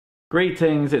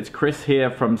Greetings, it's Chris here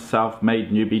from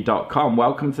selfmadenewbie.com.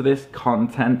 Welcome to this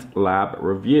ContentLAB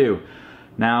review.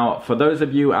 Now, for those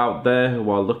of you out there who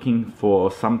are looking for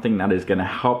something that is going to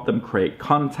help them create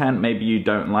content, maybe you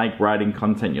don't like writing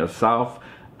content yourself,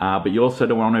 but you also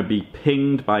don't want to be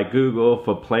pinged by Google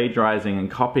for plagiarizing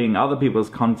and copying other people's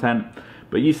content,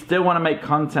 but you still want to make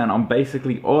content on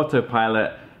basically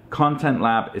autopilot,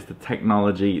 ContentLAB is the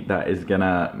technology that is going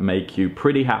to make you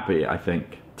pretty happy, I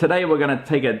think. Today we're going to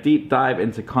take a deep dive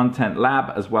into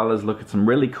ContentLAB as well as look at some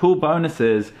really cool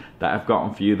bonuses that I've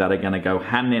gotten for you that are going to go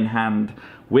hand in hand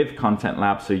with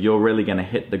ContentLAB, so you're really going to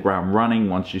hit the ground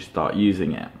running once you start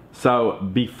using it. So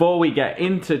before we get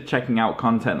into checking out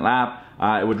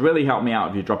ContentLAB, it would really help me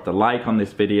out if you dropped a like on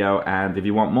this video, and if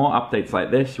you want more updates like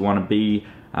this, you want to be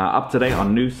up to date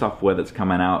on new software that's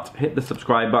coming out, hit the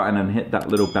subscribe button and hit that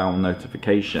little bell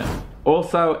notification.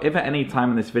 Also, if at any time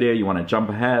in this video you want to jump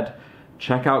ahead,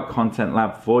 check out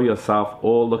ContentLAB for yourself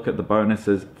or look at the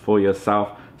bonuses for yourself.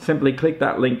 Simply click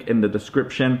that link in the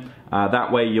description.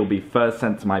 That way you'll be first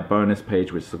sent to my bonus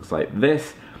page, which looks like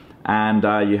this. And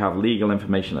you have legal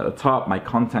information at the top, my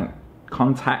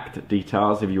contact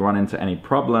details if you run into any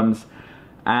problems.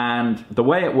 And the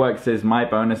way it works is my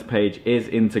bonus page is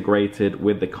integrated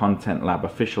with the ContentLAB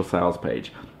official sales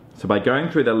page. So by going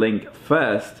through the link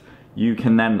first, you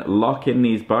can then lock in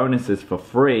these bonuses for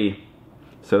free,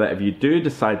 so that if you do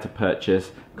decide to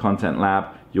purchase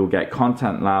ContentLAB, you'll get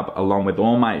ContentLAB along with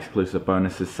all my exclusive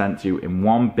bonuses sent to you in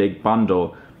one big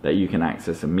bundle that you can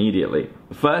access immediately.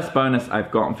 The first bonus I've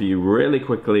gotten for you really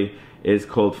quickly is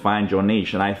called Find Your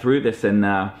Niche, and I threw this in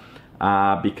there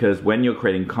because when you're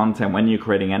creating content, when you're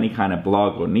creating any kind of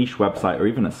blog or niche website or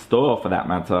even a store for that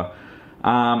matter,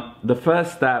 the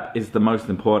first step is the most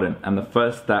important, and the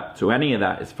first step to any of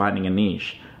that is finding a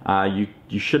niche.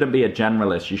 You shouldn't be a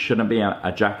generalist, you shouldn't be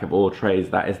a jack of all trades.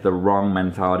 That is the wrong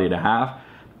mentality to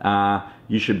have.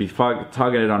 You should be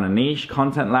targeted on a niche.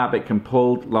 ContentLAB, it can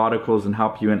pull articles and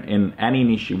help you in any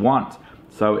niche you want,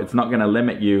 so it's not going to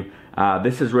limit you.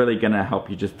 This is really going to help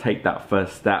you just take that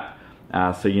first step,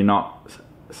 so you're not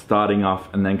starting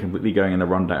off and then completely going in the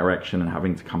wrong direction and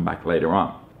having to come back later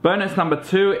on. Bonus number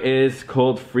 2 is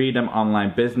called Freedom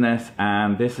Online Business,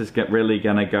 and this is really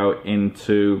going to go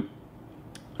into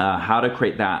how to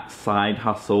create that side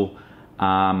hustle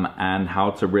and how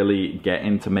to really get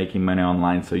into making money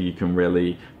online, so you can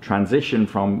really transition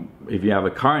from, if you have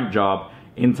a current job,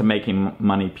 into making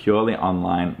money purely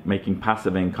online, making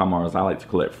passive income, or as I like to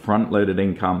call it, front-loaded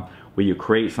income, where you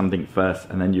create something first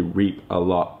and then you reap a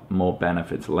lot more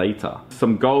benefits later.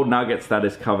 Some gold nuggets that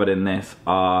is covered in this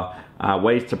are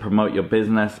ways to promote your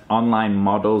business, online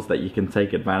models that you can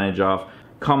take advantage of,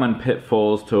 common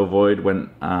pitfalls to avoid when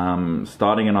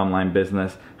starting an online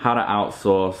business, how to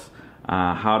outsource,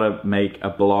 how to make a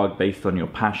blog based on your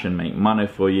passion, make money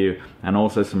for you, and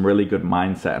also some really good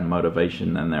mindset and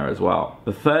motivation in there as well.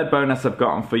 The third bonus I've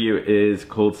gotten for you is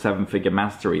called 7-Figure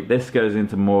Mastery. This goes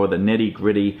into more of the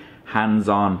nitty-gritty,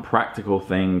 hands-on, practical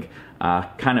thing,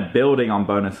 kind of building on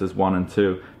bonuses 1 and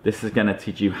 2. This is going to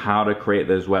teach you how to create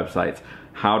those websites,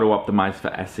 how to optimize for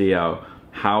SEO,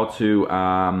 how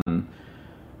to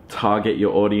target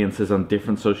your audiences on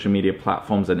different social media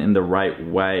platforms and in the right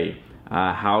way,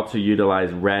 how to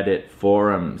utilize Reddit,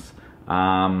 forums,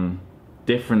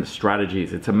 different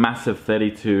strategies. It's a massive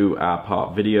 32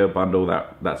 part video bundle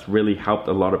that's really helped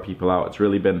a lot of people out. It's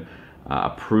really been a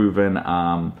proven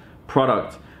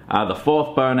product. The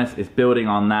fourth bonus is building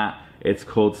on that. It's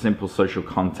called Simple Social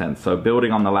Content. So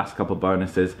building on the last couple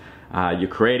bonuses, you're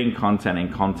creating content in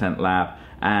ContentLAB.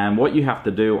 And what you have to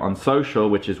do on social,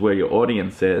 which is where your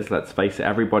audience is, let's face it,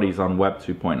 everybody's on Web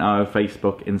 2.0,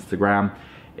 Facebook, Instagram,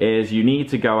 is you need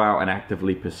to go out and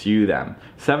actively pursue them.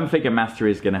 7-Figure Mastery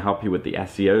is going to help you with the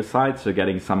SEO side, so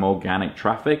getting some organic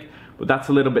traffic, but that's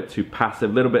a little bit too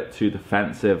passive, a little bit too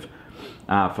defensive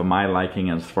for my liking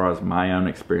as far as my own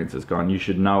experience has gone. You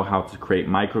should know how to create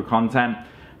micro content,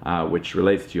 which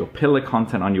relates to your pillar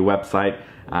content on your website,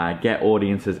 get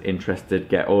audiences interested,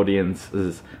 get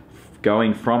audiences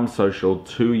going from social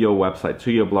to your website,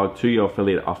 to your blog, to your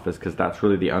affiliate offers, because that's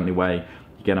really the only way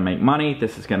you're going to make money.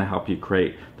 This is going to help you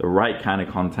create the right kind of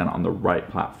content on the right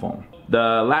platform.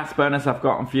 The last bonus I've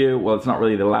gotten for you, well, it's not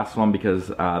really the last one because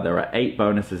there are 8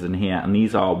 bonuses in here, and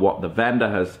these are what the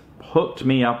vendor has hooked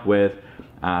me up with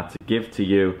to give to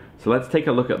you. So let's take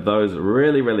a look at those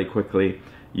really quickly.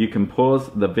 You can pause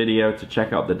the video to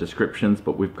check out the descriptions,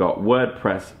 but we've got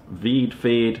WordPress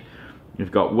feed,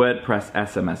 we've got WordPress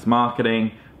SMS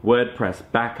marketing, WordPress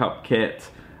backup kit,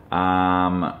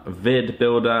 vid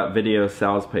builder, video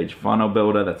sales page funnel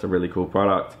builder. That's a really cool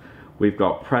product. We've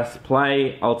got Press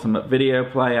Play, Ultimate Video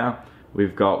Player,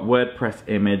 We've got WordPress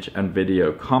image and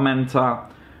video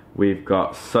commenter. We've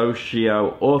got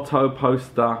Socio Auto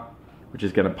Poster, which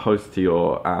is going to post to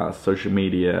your social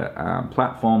media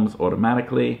platforms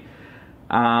automatically.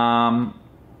 And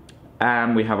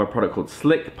we have a product called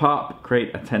Slick Pop,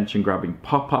 create attention grabbing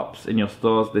pop-ups in your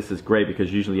stores. This is great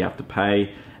because usually you have to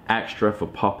pay extra for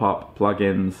pop-up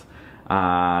plugins.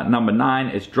 Number 9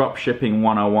 is Dropshipping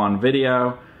 101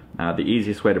 video. The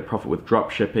easiest way to profit with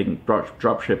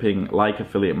dropshipping, like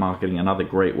affiliate marketing, another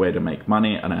great way to make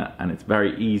money, and it's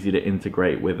very easy to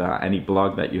integrate with any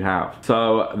blog that you have.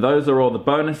 So those are all the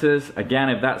bonuses. Again,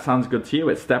 if that sounds good to you,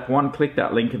 it's step 1. Click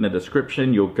that link in the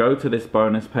description. You'll go to this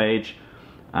bonus page.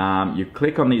 You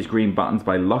click on these green buttons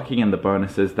by locking in the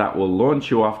bonuses. That will launch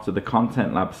you off to the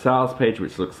ContentLAB sales page,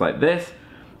 which looks like this.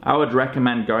 I would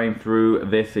recommend going through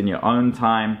this in your own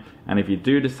time, and if you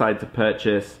do decide to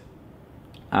purchase,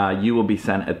 you will be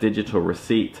sent a digital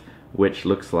receipt, which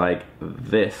looks like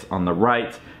this on the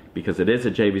right, because it is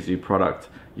a JVZoo product.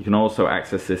 You can also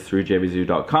access this through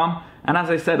jvzoo.com, and as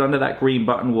I said, under that green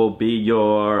button will be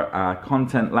your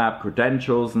ContentLAB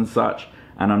credentials and such,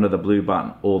 and under the blue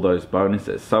button, all those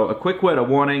bonuses. So a quick word of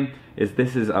warning is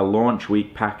this is a launch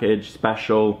week package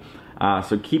special,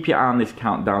 so keep your eye on this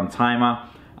countdown timer.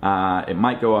 It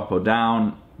might go up or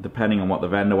down depending on what the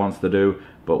vendor wants to do,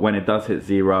 but when it does hit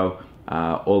 0,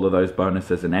 all of those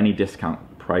bonuses and any discount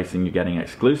pricing you're getting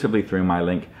exclusively through my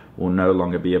link will no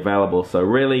longer be available. So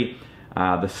really,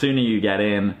 the sooner you get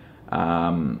in,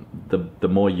 the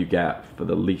more you get for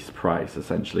the least price,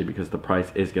 essentially, because the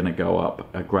price is going to go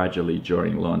up gradually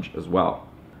during launch as well.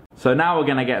 So now we're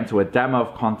going to get into a demo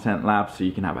of ContentLAB so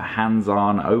you can have a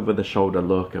hands-on, over-the-shoulder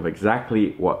look of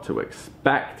exactly what to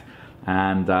expect.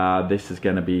 And this is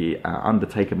going to be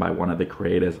undertaken by one of the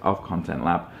creators of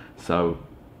ContentLAB. So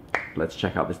let's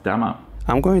check out this demo.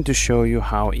 I'm going to show you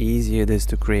how easy it is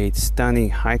to create stunning,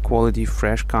 high-quality,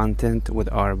 fresh content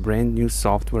with our brand new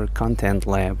software,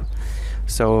 ContentLAB.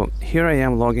 So here I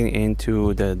am logging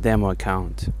into the demo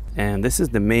account, and this is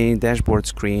the main dashboard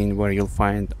screen where you'll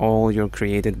find all your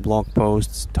created blog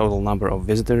posts, total number of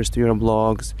visitors to your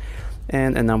blogs,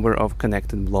 and a number of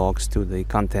connected blogs to the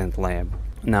ContentLAB.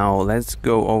 Now let's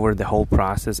go over the whole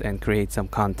process and create some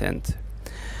content.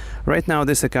 Right now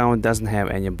this account doesn't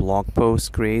have any blog posts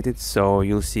created, so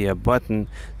you'll see a button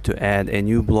to add a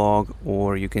new blog,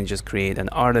 or you can just create an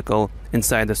article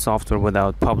inside the software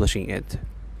without publishing it.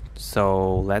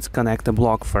 So let's connect the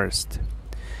blog first.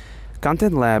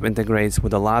 ContentLAB integrates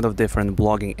with a lot of different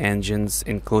blogging engines,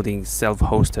 including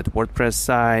self-hosted WordPress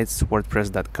sites,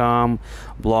 WordPress.com,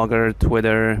 Blogger,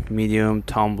 Twitter, Medium,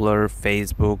 Tumblr,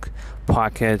 Facebook,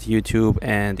 Pocket, YouTube,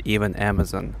 and even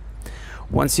Amazon.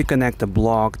 Once you connect the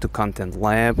blog to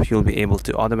ContentLAB, you'll be able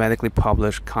to automatically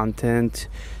publish content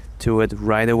to it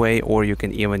right away, or you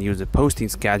can even use a posting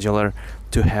scheduler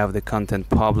to have the content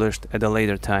published at a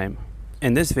later time.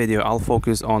 In this video, I'll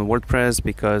focus on WordPress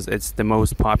because it's the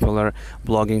most popular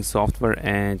blogging software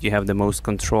and you have the most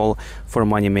control for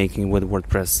money making with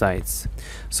WordPress sites.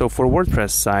 So for WordPress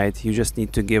site, you just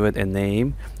need to give it a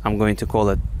name. I'm going to call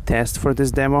it test for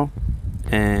this demo.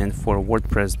 And for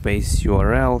WordPress base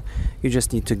URL, you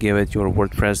just need to give it your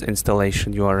WordPress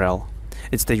installation URL.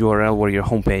 It's the URL where your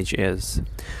homepage is.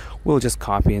 We'll just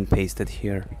copy and paste it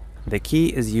here. The key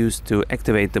is used to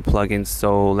activate the plugin,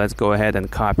 so let's go ahead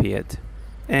and copy it.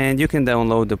 And you can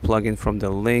download the plugin from the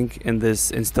link in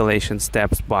this installation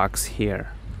steps box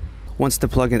here. Once the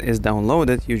plugin is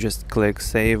downloaded, you just click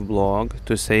Save Blog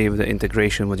to save the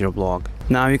integration with your blog.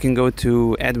 Now you can go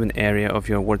to admin area of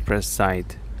your WordPress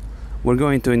site. We're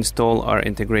going to install our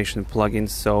integration plugins,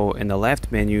 so in the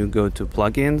left menu, go to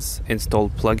Plugins, Install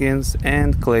Plugins,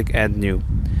 and click Add New.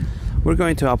 We're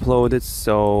going to upload it,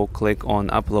 so click on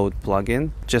Upload Plugin.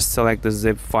 Just select the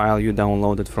zip file you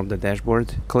downloaded from the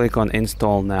dashboard. Click on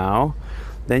Install Now.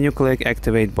 Then you click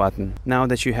Activate button. Now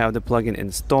that you have the plugin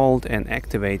installed and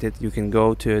activated, you can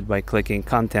go to it by clicking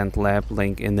ContentLAB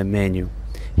link in the menu.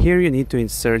 Here you need to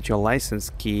insert your license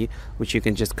key, which you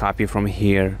can just copy from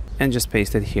here and just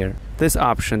paste it here. This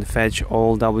option, Fetch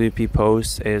All WP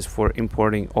Posts, is for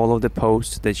importing all of the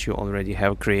posts that you already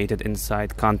have created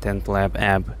inside ContentLAB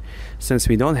app. Since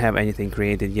we don't have anything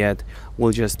created yet,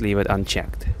 we'll just leave it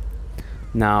unchecked.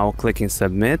 Now clicking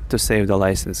Submit to save the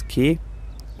license key.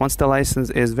 Once the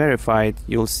license is verified,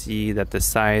 you'll see that the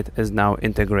site is now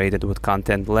integrated with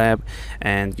ContentLAB,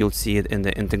 and you'll see it in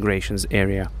the integrations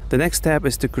area. The next step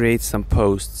is to create some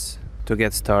posts. To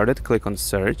get started, click on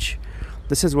Search.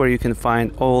 This is where you can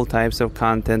find all types of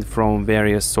content from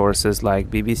various sources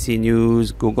like BBC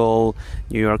News, Google,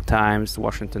 New York Times,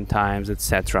 Washington Times,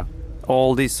 etc.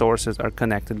 All these sources are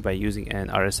connected by using an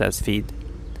RSS feed.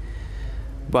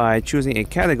 By choosing a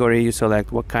category, you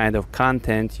select what kind of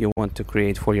content you want to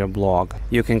create for your blog.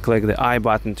 You can click the I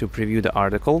button to preview the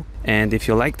article, and if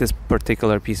you like this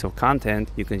particular piece of content,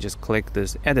 you can just click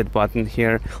this edit button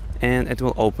here and it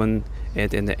will open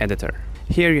it in the editor.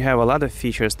 Here you have a lot of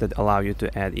features that allow you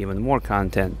to add even more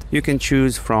content. You can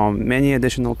choose from many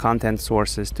additional content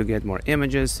sources to get more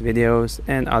images, videos,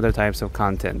 and other types of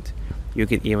content. You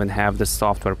can even have the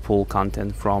software pull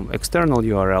content from external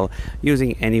URL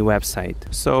using any website.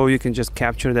 So you can just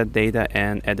capture that data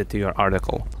and add it to your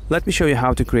article. Let me show you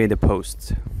how to create a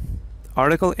post.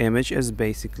 Article image is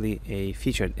basically a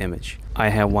featured image. I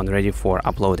have one ready for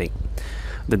uploading.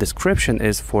 The description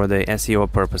is for the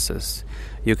SEO purposes.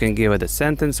 You can give it a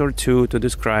sentence or two to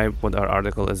describe what our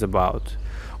article is about.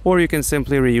 Or you can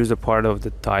simply reuse a part of the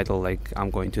title like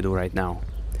I'm going to do right now.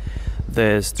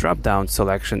 This drop-down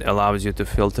selection allows you to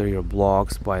filter your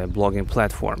blogs by a blogging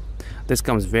platform. This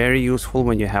comes very useful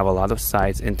when you have a lot of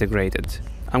sites integrated.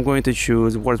 I'm going to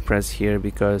choose WordPress here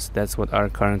because that's what our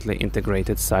currently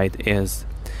integrated site is.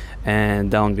 And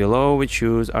down below we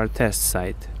choose our test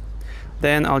site.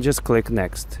 Then I'll just click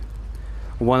Next.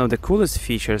 One of the coolest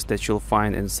features that you'll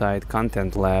find inside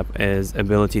ContentLAB is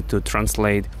ability to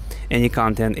translate any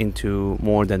content into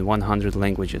more than 100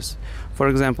 languages. For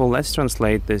example, let's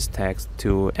translate this text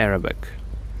to Arabic.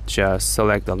 Just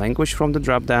select the language from the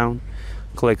drop-down,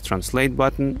 click Translate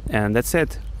button, and that's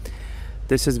it.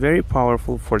 This is very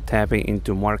powerful for tapping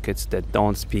into markets that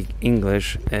don't speak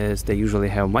English, as they usually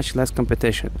have much less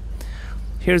competition.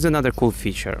 Here's another cool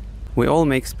feature. We all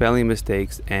make spelling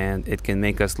mistakes and it can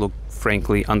make us look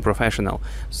frankly unprofessional.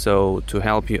 So to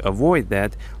help you avoid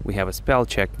that, we have a spell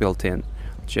check built in.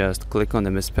 Just click on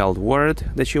the misspelled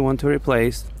word that you want to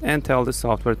replace and tell the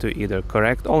software to either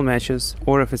correct all matches,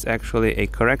 or if it's actually a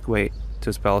correct way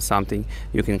to spell something,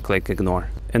 you can click Ignore.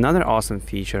 Another awesome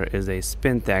feature is a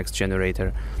spin text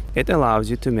generator. It allows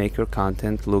you to make your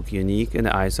content look unique in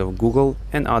the eyes of Google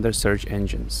and other search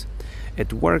engines.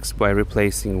 It works by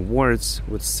replacing words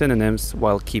with synonyms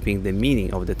while keeping the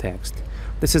meaning of the text.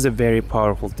 This is a very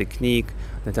powerful technique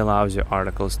that allows your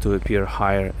articles to appear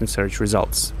higher in search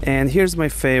results. And here's my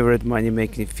favorite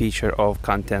money-making feature of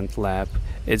ContentLAB.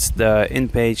 It's the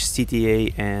in-page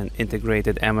CTA and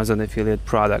integrated Amazon affiliate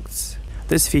products.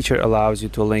 This feature allows you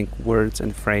to link words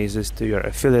and phrases to your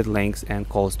affiliate links and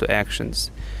calls to actions.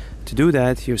 To do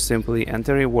that, you simply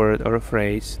enter a word or a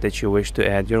phrase that you wish to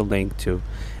add your link to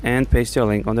and paste your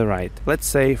link on the right. Let's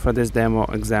say for this demo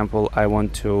example, I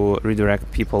want to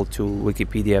redirect people to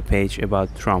Wikipedia page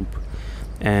about Trump.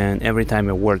 And every time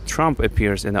a word Trump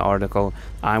appears in the article,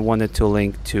 I want it to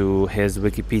link to his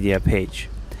Wikipedia page.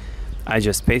 I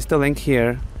just paste the link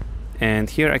here, and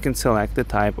here I can select the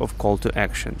type of call to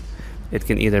action. It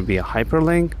can either be a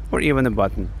hyperlink or even a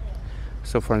button.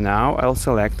 So for now, I'll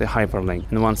select the hyperlink,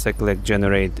 and once I click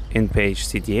Generate in-page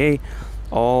CTA,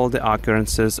 all the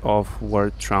occurrences of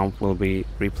word Trump will be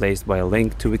replaced by a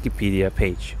link to Wikipedia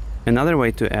page. Another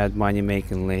way to add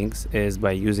money-making links is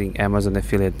by using Amazon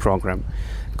affiliate program.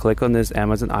 Click on this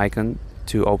Amazon icon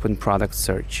to open product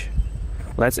search.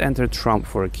 Let's enter Trump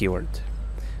for a keyword.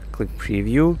 Click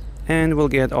Preview, and we'll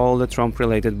get all the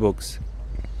Trump-related books.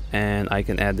 And I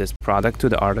can add this product to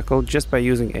the article just by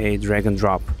using a drag and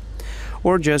drop.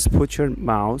 Or just put your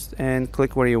mouse and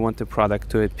click where you want the product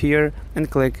to appear and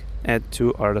click Add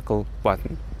to Article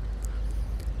button.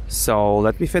 So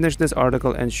let me finish this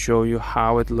article and show you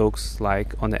how it looks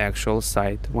like on the actual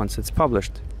site once it's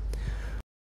published.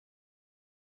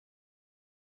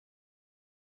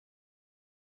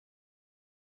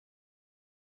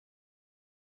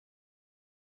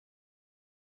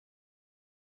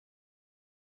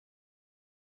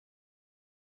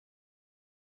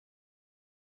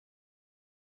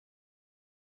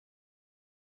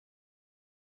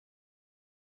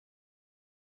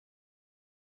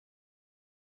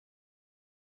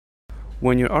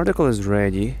 When your article is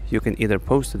ready, you can either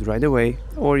post it right away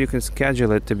or you can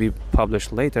schedule it to be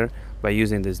published later by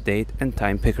using this date and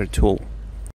time picker tool.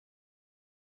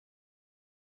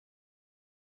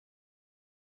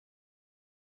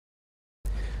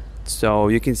 So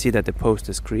you can see that the post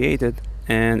is created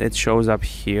and it shows up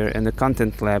here in the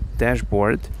ContentLAB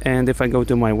dashboard. And if I go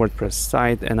to my WordPress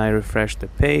site and I refresh the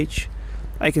page,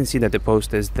 I can see that the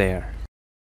post is there.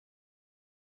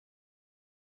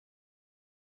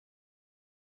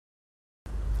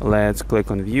 Let's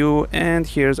click on view, and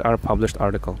here's our published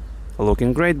article.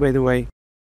 Looking great, by the way.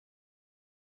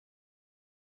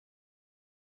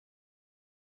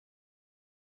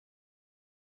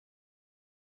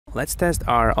 Let's test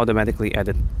our automatically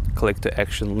added click to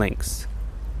action links.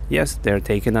 Yes, they're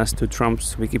taking us to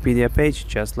Trump's Wikipedia page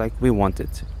just like we wanted.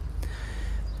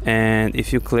 And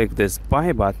if you click this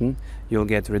buy button, you'll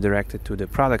get redirected to the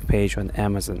product page on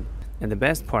Amazon. And the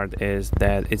best part is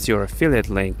that it's your affiliate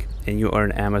link and you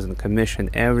earn Amazon commission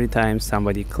every time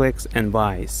somebody clicks and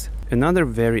buys. Another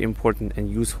very important and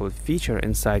useful feature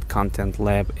inside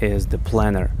ContentLAB is the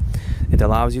planner. It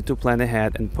allows you to plan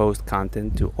ahead and post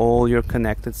content to all your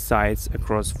connected sites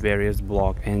across various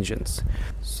blog engines.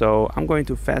 So I'm going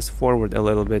to fast forward a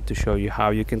little bit to show you how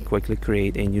you can quickly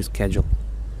create a new schedule.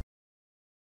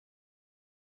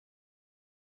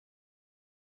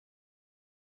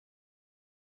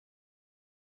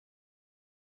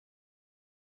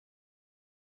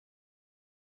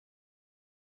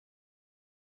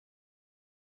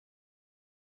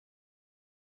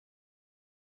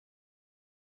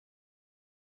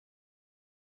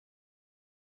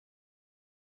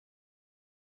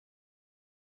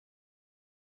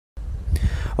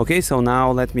 Okay, so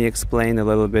now let me explain a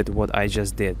little bit what I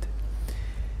just did.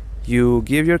 You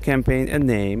give your campaign a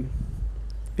name.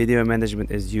 Video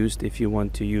management is used if you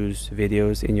want to use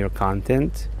videos in your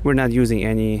content. We're not using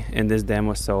any in this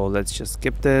demo, so let's just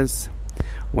skip this.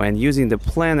 When using the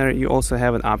planner, you also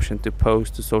have an option to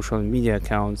post to social media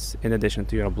accounts in addition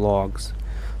to your blogs.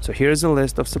 So here's a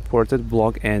list of supported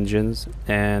blog engines,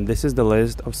 and this is the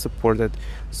list of supported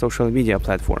social media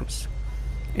platforms.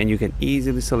 And you can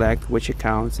easily select which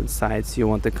accounts and sites you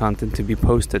want the content to be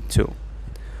posted to.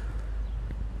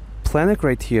 Planner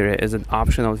criteria is an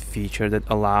optional feature that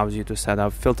allows you to set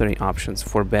up filtering options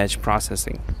for batch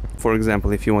processing. For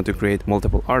example, if you want to create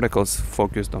multiple articles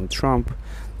focused on Trump,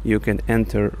 you can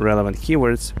enter relevant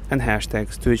keywords and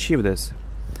hashtags to achieve this.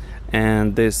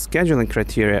 And this scheduling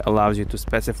criteria allows you to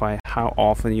specify how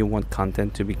often you want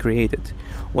content to be created,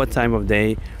 what time of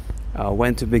day,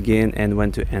 when to begin and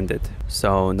when to end it.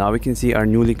 So now we can see our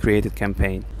newly created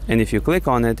campaign, and if you click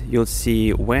on it, you'll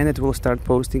see when it will start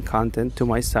posting content to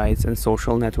my sites and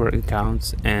social network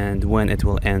accounts and when it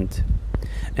will end.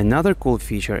 Another cool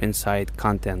feature inside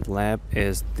ContentLAB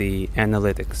is the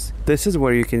analytics. This is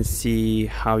where you can see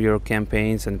how your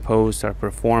campaigns and posts are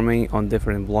performing on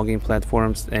different blogging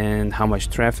platforms and how much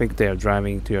traffic they are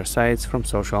driving to your sites from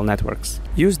social networks.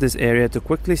 Use this area to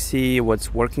quickly see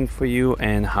what's working for you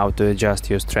and how to adjust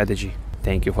your strategy.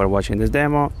 Thank you for watching this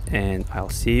demo, and I'll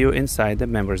see you inside the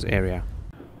members area.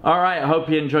 Alright, I hope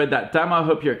you enjoyed that demo. I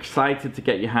hope you're excited to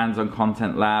get your hands on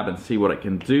ContentLAB and see what it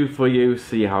can do for you,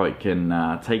 see how it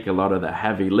can take a lot of the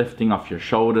heavy lifting off your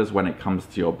shoulders when it comes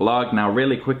to your blog. Now,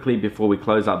 really quickly before we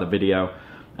close out the video,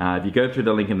 if you go through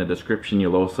the link in the description,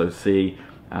 you'll also see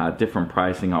different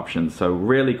pricing options. So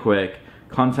really quick,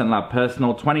 ContentLAB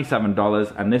Personal,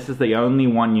 $27, and this is the only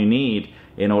one you need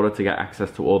in order to get access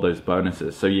to all those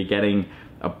bonuses. So you're getting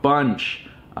a bunch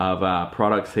of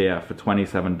products here for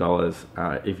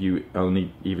 $27 if you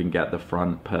only even get the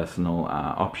front personal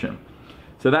option.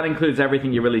 So that includes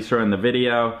everything you really saw in the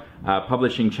video: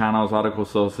 publishing channels, article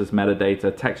sources,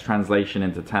 metadata, text translation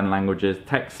into 10 languages,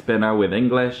 text spinner with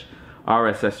English,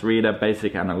 RSS reader,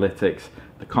 basic analytics,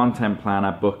 the content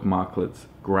planner, bookmarklets,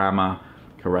 grammar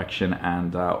correction,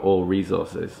 and all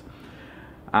resources.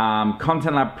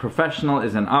 ContentLAB Professional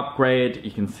is an upgrade.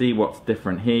 You can see what's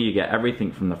different here. You get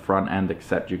everything from the front end,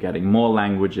 except you're getting more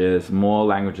languages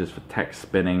for text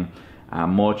spinning,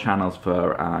 more channels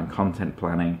for content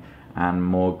planning, and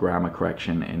more grammar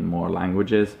correction in more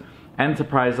languages.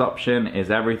 Enterprise option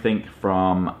is everything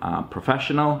from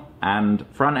professional and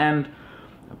front end,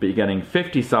 but you're getting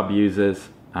 50 sub users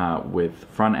with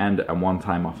front end and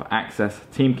one-time offer access,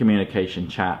 team communication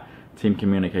chat, team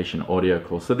communication audio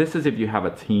call. So this is if you have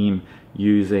a team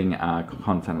using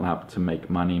ContentLAB to make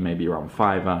money, maybe you're on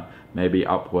Fiverr, maybe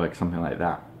Upwork, something like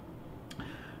that.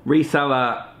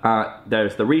 Reseller,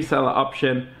 there's the reseller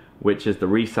option, which is the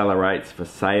reseller rights for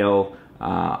sale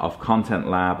of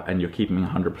ContentLAB, and you're keeping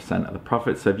 100% of the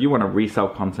profit. So if you want to resell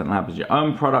ContentLAB as your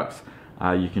own products,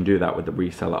 you can do that with the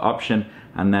reseller option.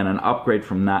 And then an upgrade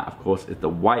from that, of course, is the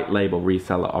white label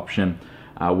reseller option,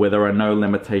 where there are no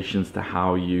limitations to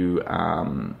how you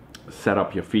set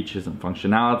up your features and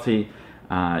functionality.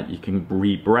 You can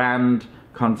rebrand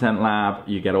ContentLAB,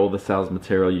 you get all the sales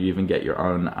material, you even get your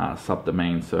own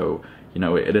subdomain, so you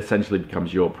know it essentially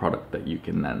becomes your product that you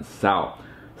can then sell.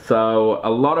 So a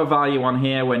lot of value on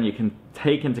here when you can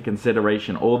take into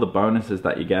consideration all the bonuses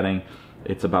that you're getting.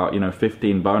 It's about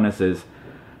 15 bonuses.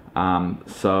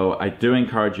 So I do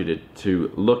encourage you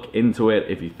to look into it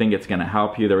if you think it's going to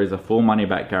help you. There is a full money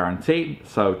back guarantee,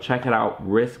 so check it out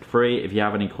risk-free. If you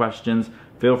have any questions,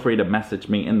 feel free to message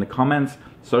me in the comments.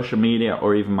 Social media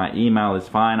or even my email is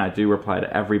fine. I do reply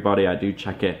to everybody. I do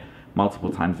check it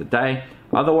multiple times a day.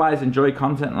 Otherwise, enjoy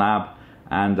ContentLAB,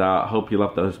 and hope you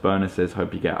love those bonuses.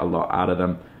 Hope you get a lot out of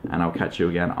them. and I'll catch you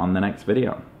again on the next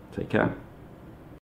video. Take care.